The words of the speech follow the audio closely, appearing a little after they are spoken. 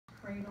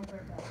cradle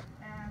their belly.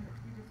 And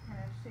you just kind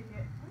of shake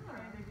it,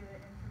 trying to get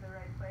it into the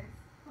right place.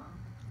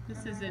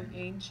 This is an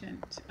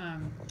ancient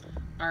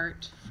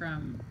art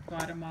from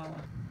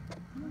Guatemala.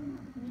 And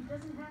it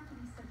doesn't have to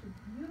be such a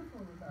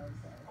beautiful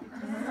rebozo.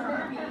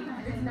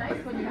 It's nice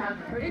when you have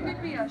it. It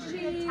could be a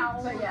sheet,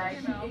 But yeah,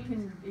 it can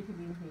be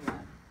anything.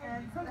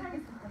 And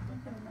sometimes,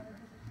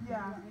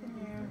 yeah, can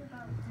you do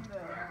the,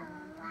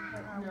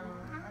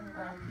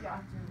 yeah.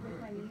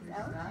 With my knees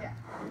out? Yeah.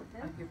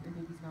 Like if the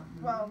baby's not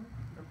moving. Well,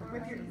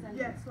 with your,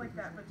 yes, like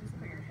that, but just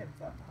put your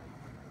hips up.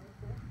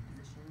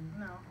 Position.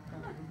 No.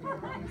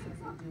 Doing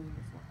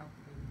this will help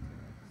the baby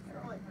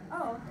to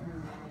Oh.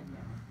 move and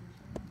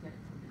get it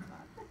to a good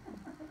spot.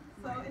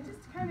 So it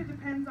just kind of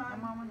depends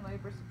on Mom in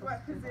labor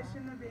what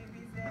position the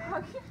baby's in.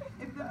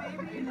 If the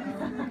baby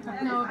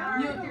No,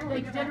 you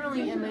like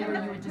generally in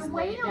labor you would just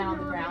lay it down on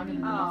the ground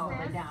and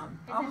lay down.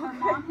 Is if a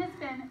mom has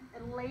been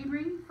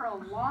laboring for a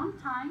long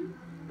time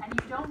and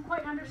you don't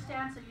quite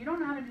understand, so you don't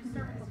know how to do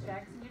cervical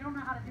checks and you don't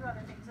know how to do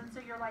other things, and so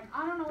you're like,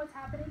 I don't know what's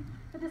happening,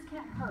 but this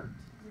can't hurt.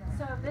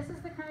 So this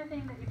is the kind of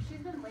thing that if she's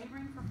been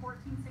laboring for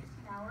 14, 16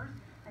 hours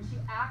and she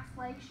acts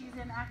like she's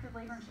in active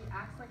labor and she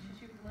acts like she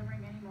should be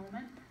delivering any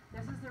moment,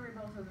 this is the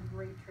rebozo, is a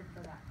great trick for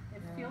that.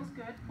 It feels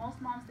good.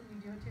 Most moms that you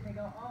do it to, they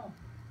go, oh,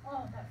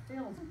 that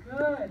feels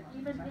good,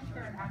 even if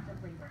they're in active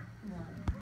labor.